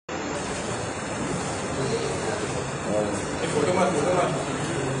Photo मार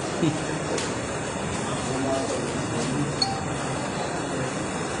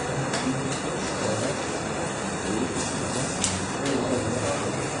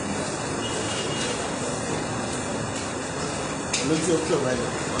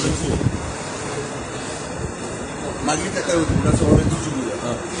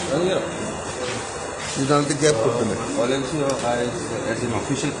as an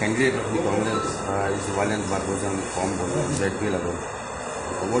official candidate of the Congress is Valent Barbosa on the form that will allow.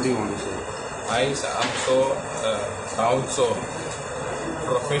 What do you want to say? I am so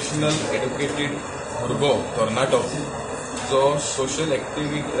professional, educated भुरगो तरणाटो जो social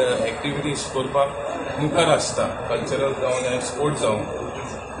activities करपाक मुखार आसता, cultural जावन sports जावन.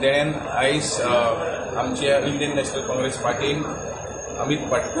 तेणेन आयज आमच्या इंडियन नॅशनल काँग्रेस पार्टीन अमित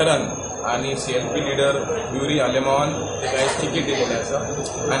पाटकरान आणि CLP लिडर युरी आलेमावान ताका आयज तिकेट दिलेली आसा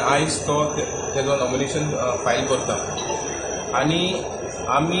आनी आयज तो तेजो नॉमिनेशन फायल करता. आनी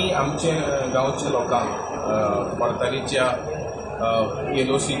आमी आमचे गांवच्या लोकांक कोर्तालीच्या,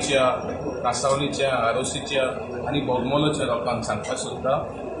 येलोसीच्या, कासावलीच्या, आरोसीच्या आणि बोगमोलोच्या लोकांक सांगपाक सोदता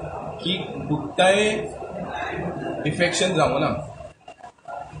की कुठटाय डिफेक्शन जावना.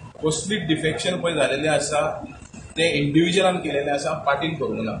 कसली डिफेक्शन पळय जालेलें आसा ते इंडिव्हिज्युअलान केलेलें आसा, पार्टीन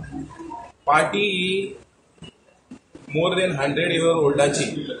करूंक ना. पार्टी ही मोर देन 100 years ओल्डाची.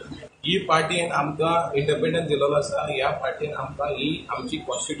 ही पार्टीन आमकां इंडिपेंडन्स दिलेलो आसा. ह्या पार्टीन आमकां ही आमची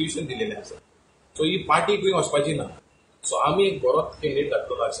कॉन्स्टिट्यूशन दिलेली आसा. सो ही पार्टी खंय वचपाची ना. सो आमी एक बरो कॅन्डिडेट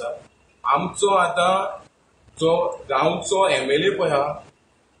घातलेलो आसा. आमचो आतां जो गांवचो MLA पळय आहा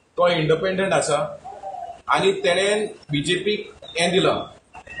तो इंडिपेंडंट आसा आनी तेणेन BJPक हें दिलां,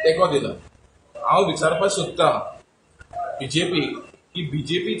 तेंको दिला. हांव विचारपाक सोदता BJPक की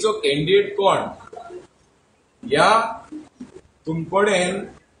BJPचो कॅन्डिडेट कोण? ह्या तुमकडेन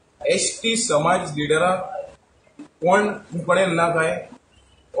ST समाज लिडराक कोण तुमकडेन ना काय?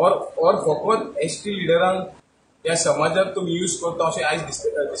 और फकत ST लिडरांक ह्या समाजाक तुमी यूज करता अशें आयज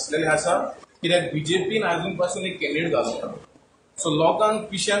दिसलेलें आसा. कित्याक BJPन आजून पासून एक कॅन्डिडेट घालूंक ना. सो लोकांक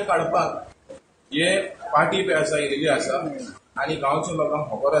पिश्यांक काडपाक हे पार्टी पळय आसा येयलेली आसा आनी गांवच्या लोकांक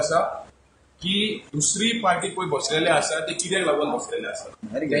खबर आसा की दुसरी पार्टी पळय बसलेले आसा ते कित्याक लागून बसलेले आसा.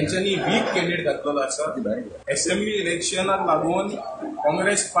 तेंच्यांनी वीक कॅन्डिडेट घातलेलो आसा. असेंब्ली इलेक्शनाक लागून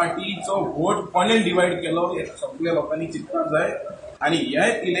काँग्रेस पार्टीचो वोट कोणें डिवायड केलो हे सगळ्या लोकांनी चिंतपाक जाय. आनी ह्या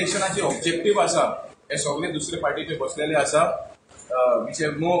इलेक्शनाचे ऑब्जेक्टीव आसा हे सगळे दुसरे पार्टीचे बसलेले आसा which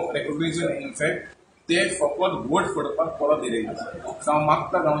have no recognition in fact. ते फकत वोट फोडपाक परत दिलेले आसा. हांव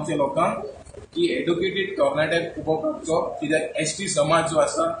मागता गांवच्या लोकांक की एड्युकेटेड तरणाट्याक उबो करचो. कित्याक ST समाज जो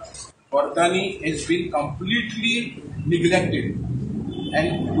आसा कोर्टांनी has been completely neglected.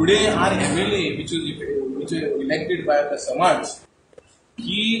 And today our MLA, which is elected by the Samaj,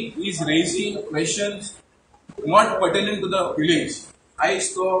 he is raising questions not pertinent to the village. आयज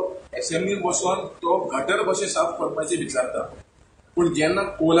तो असेंब्लीन बसून तो गटर कशें साफ करपाचें विचारता. पूण जेन्ना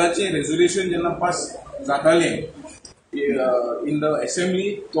कोलाचें रेजोल्युशन जेन्ना पास जातालें इन द असेंब्ली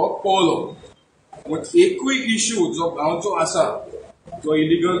तो पळोवलो. पूण एकूय इश्यू जो गांवचो आसा, जो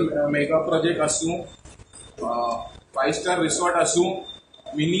इलिगल मेगा प्रोजेक्ट आसूं, 5 स्टार रिसॉर्ट आसूं,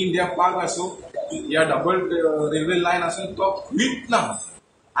 मिनी इंडिया पार्क आसूं, या डबल रेल्वे लायन आसूं, तो खंयच ना.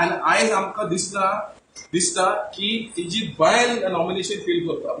 आनी आयज आमकां दिसता की तेजी बायल नॉमिनेशन फील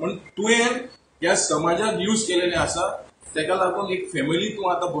करता. पूण तुवें ह्या समाजाक यूज केलेलें आसा. तेका लागून एक फॅमिली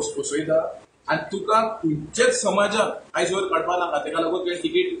तूं आतां बसयता आनी तुका खंयच्याच समाजाक आयज वयर काडपा नाका. तेका लागून तुवें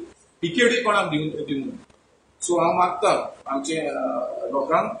टिकेटूय कोणाक दिवंक. सो हांव मागता आमचे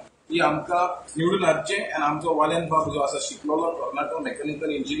लोकांक की आमकां निवडून हाडचें आनी आमचो वालेंत बाब जो आसा शिकलेलो तरणाटो मेकॅनिकल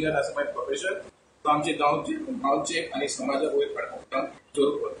इंजिनियर आसा बाय प्रोफेशन, तो आमचे गांवचे आनी समाजाक वयर काडपाक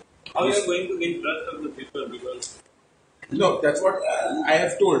जरूर करता. How you are going to gain trust of the people? Because no, that's what I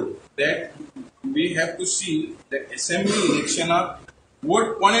have told, that we have to see that assembly electionak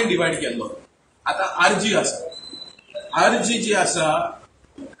vote कोणें डिवायड केल्लो. आतां RG आसा. RG जी आसा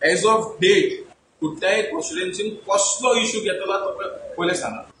एज ऑफ डेट कुठल्याय कॉन्स्टिट्युएन्सीन कसलो issue घेतला तो पयलें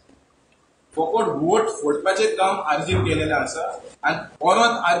सांगा. फकत वोट फोडपाचें काम RGन केलेलें आसा. आनी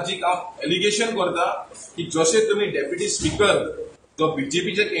परत RG काम एलिगेशन करता की जशें तुमी डेप्युटी स्पीकर जो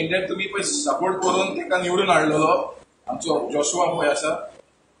BJPचे कॅन्डिडेट तुमी पळय सपोर्ट करून ताका निवडून हाडलेलो आमचो जोशुआ पळय आसा,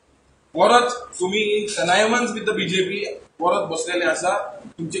 परत तुमी कनायमन्स विथ द BJP परत बसलेले आसा.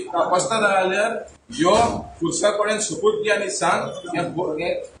 तुमची कापासता जाल्यार ह्यो फुरसा कडेन सुपूत दी आनी सांग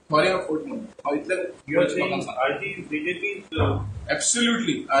हे खरें फोट म्हणून. हांव इतलें RG BJP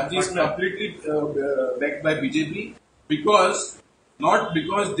absolutely RG is completely backed by BJP because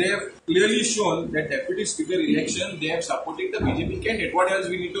they have clearly shown that deputy speaker election they have supported the BJP candidate. What else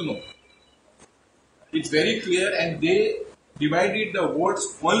we need to know? It's very clear, and they divided the votes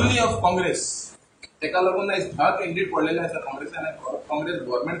only of Congress. तेका लागून आयज 10 candidate पडलेले आसा काँग्रेसान आनी Congress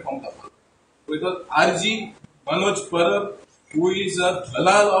government form जाता. Because RG Manoj Parab, who is a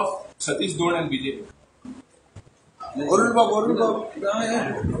halal of Satish Dod and BJP.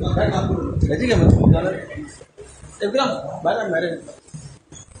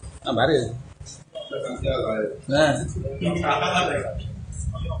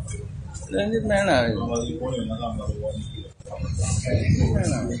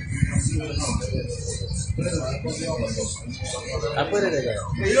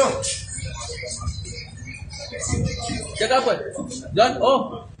 Check up, John.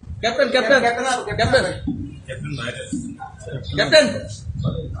 Oh, Captain.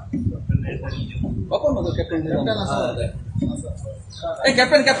 Apa maksud Captain?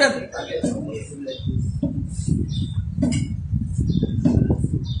 Captain.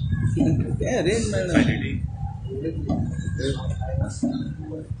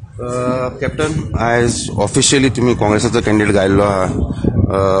 Captain, आयज officially तुम्ही काँग्रेसाचो candidate गायल्लो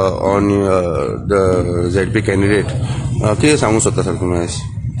on the ZP candidate. कितें सांगू सोदता sir तुमी आयज?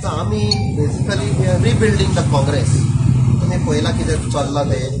 आमी basically we are rebuilding the Congress. तुम्ही पळयलां कितें चल्लां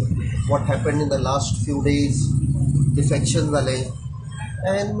तें, what happened in the last few days, defection जाले,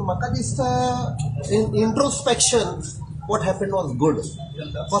 एंड म्हाका दिसता इन introspection what happened was good.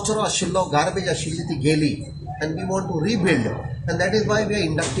 कचरो आशिल्लो, गार्बेज आशिल्ली ती गेली, and we want to rebuild, and that is why we are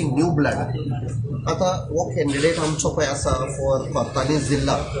inducting new blood. आता वो कॅन्डिडेट आमचो पळय आसा फॉर कोर्तालीस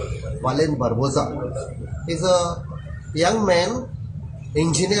जिल्ला, वालेंट Barbosa, is a young man,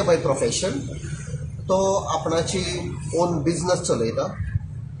 engineer by profession. तो आपणाची ओन बिजनस चलयता,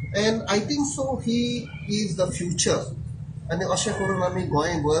 and I think so he is the future. आनी अशें करून आमी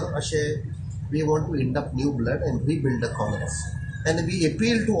गोंयभर अशें we want to induct new blood and rebuild the Congress. And we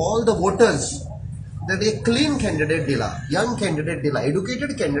appeal to all the voters that एक clean candidate दिला, यंग कॅन्डिडेट दिला,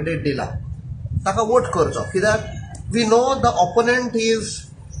 एड्युकेटेड कॅन्डिडेट दिला, ताका वोट करचो. कित्याक we know the opponent is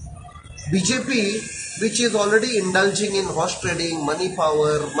BJP, which is already indulging in horse trading, money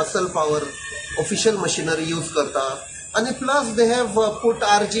power, muscle power, official machinery use करता, and plus they have put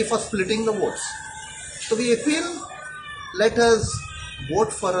RG for splitting the votes. So we appeal, let us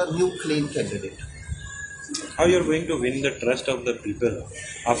vote for a new clean candidate. How you are going to win the trust of the people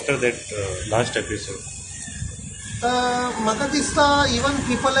after that last episode? म्हाका दिसता even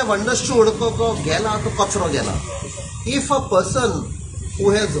people have understood तो गेला तो कचरो गेला. If a person who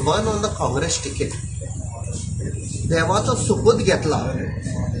has won on the Congress ticket देवाचो सुपूत घेतला,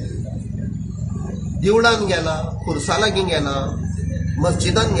 देवळान गेला, खुर्सा लागीं गेला,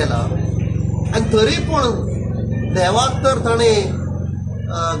 मस्जिदान गेला, आनी तरी पूण देवाक तर ताणें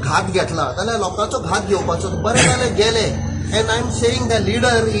घात घेतला, जाल्यार लोकांचो घात घेवपाचो. बरें जालें गेले. And I am saying the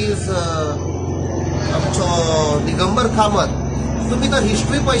leader is आमचो दिगंबर कामत. तुम्ही तर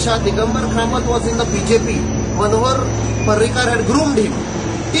history पळयशात, Digambar Kamat was in the BJP. Manohar Parrikar had groomed him.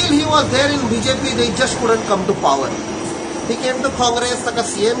 Till he was there in BJP, they just couldn't come to power. He came to Congress, ताका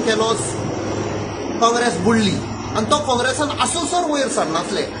CM केलो, काँग्रेस बुडली, आनी तो काँग्रेसान आसूसर वयर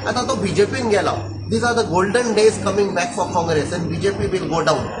सरनासले. आतां तो BJPन गेला. These are the golden days coming back for Congress, and BJP will go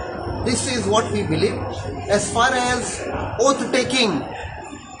down. This is what we believe. As far as oath taking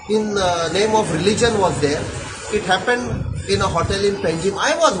in name of religion was there, it happened in a hotel in Panjim.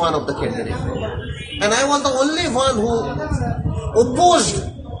 I was one of the candidates, and I was the only one who opposed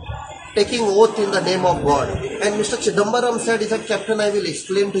taking oath in the name of God. And Mr. Chidambaram said, he said, Captain, I will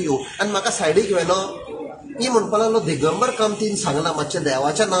explain to you. And म्हाका सायडीक व्हेलो, ही म्हणपा लागलो, दिगंबर कामतीन सांगला मातशें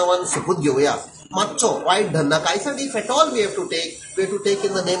देवाच्या नांवान सुपूत घेवया, मातसो वायट धरनाका. I said if at all we have to take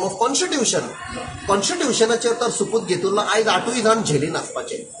in the name of constitution. कॉन्स्टिट्यूशनाचेर तर सुपूत घेतिल्लो आयज 8 जाण झेलीन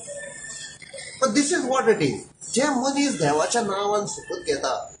आसपाचे. But this is what it is. जे मनीस देवाच्या नांवान सुपूत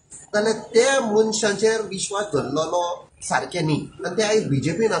घेता जाल्यार त्या मनशांचेर विश्वास धरलेलो सारकें न्ही, आनी ते आयज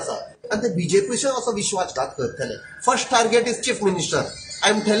BJPन आसा, आनी ते BJPचेर असो विश्वासघात करतले. First target is chief minister. I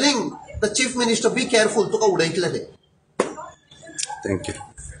am telling the chief minister, be careful, तुका उडयतले ते. थँक्यू.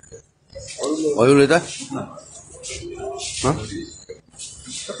 ऑयल उलयता?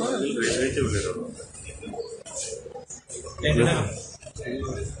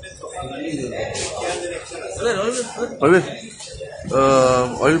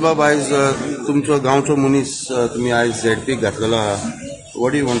 ऑयल बाब, आयज तुमचो गांवचो मनीस तुमी आयज ZP घातलेलो आहा.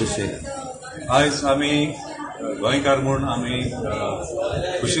 वॉट यू वॉन्ट टू से? आयज आमी गोंयकार म्हूण आमी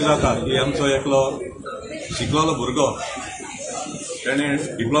खुशी जाता की आमचो एकलो शिकलेलो भुरगो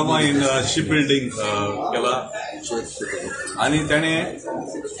तेणें डिप्लोमा इन शिप बिल्डिंग केला आनी तेणें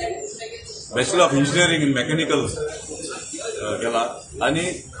bachelor of engineering in mechanical केला आनी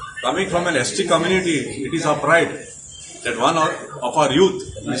coming from an ST community, it is our pride that one of our youth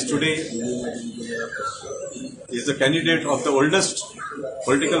is today is the candidate of the oldest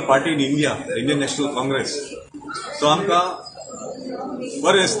political party in India, the Indian National Congress. So आमकां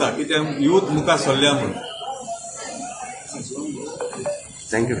बरें दिसता की ते youth मुखार सरल्या म्हणून.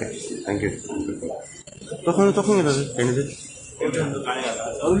 Thank you thank you तखून येता candidate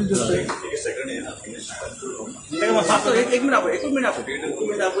एक minute आपको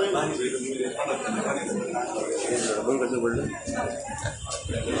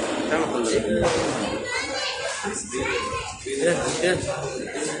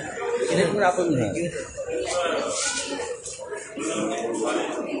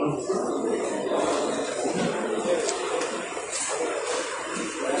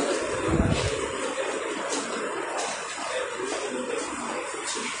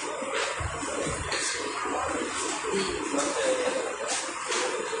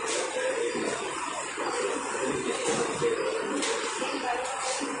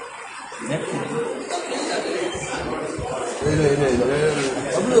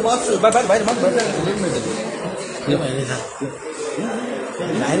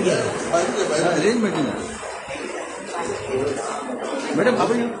बाहेर गेला रेंज मीटिंग मॅडम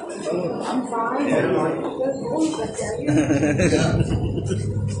आपण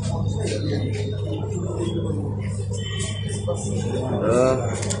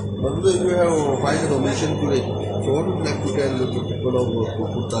Although you have filed a donation today, so what would you like to tell the people of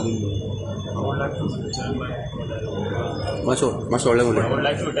Purtalim? I would like to tell my I would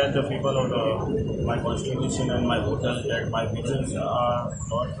like to tell the people of my constitution and my voters that my visions are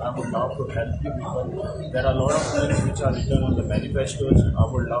not. I would love to help you people. There are a lot of things which are written on the manifestos. I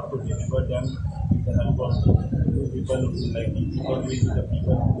would love to deliver them with the help of you people, like the people with the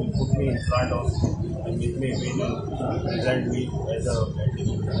people who will put me in front of and make me win and present me as a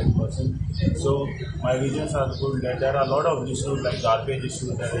right person. So my visions are good. There are a lot of issues like garbage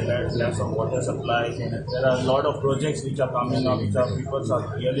issues, there is less of water supply. There are a lot of projects which are coming up which our people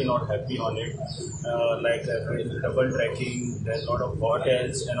are really not happy on it. Like double tracking, there's a lot of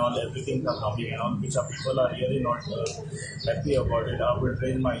hotels and all, everything are coming and all which our people are really not happy about it. I will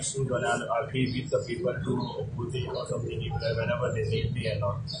raise my issues and I'll be with the people to put it or something whenever they need me and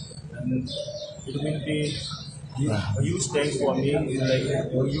all. And it will be a huge thanks for me, like a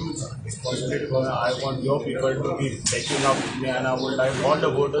huge responsibility for me. I want your people to be backing up with me and I would like all the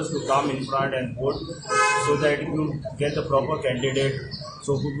voters to come in front and vote so that you get the proper candidate.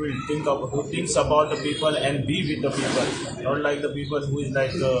 So who will who thinks about the people and be with the people, not like the people who is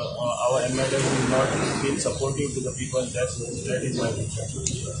like our MLA who is not being supportive to the people. That is my vision.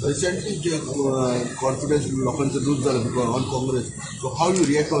 Recently, confidence लोकांचं lose झालं on Congress. So how you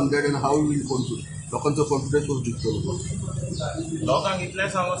react on that and how you will confidence? लोकांचं confidence was destroyed. लोकांक इतलें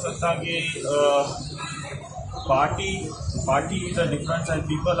सांगूंक शकता की party is a difference and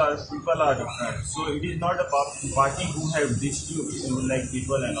people are different. So it is not a party who have dispute like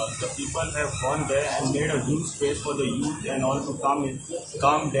people and all. The people have gone there and made a huge space for the youth and all to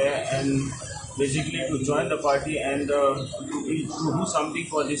come there and basically to join the party and to do something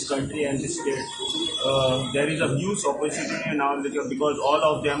for this country and this state. There is a huge opportunity now because all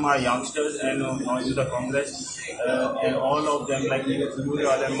of them are youngsters and in the Congress and all of them like Yuri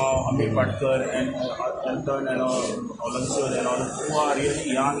Alema, Amir Patkar and Anton and Olansur and all who are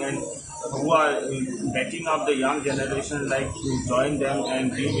really young and who are backing up the young generation like to join them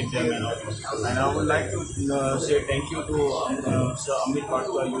and be with them and all. And I would like to say thank you to Sir Amir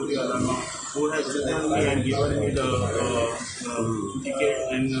Patkar, Yuri Alema who have chosen me and given me the ticket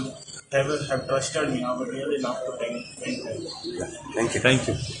and have trusted me. I would really love to thank them. Thank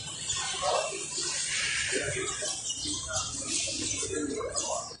you.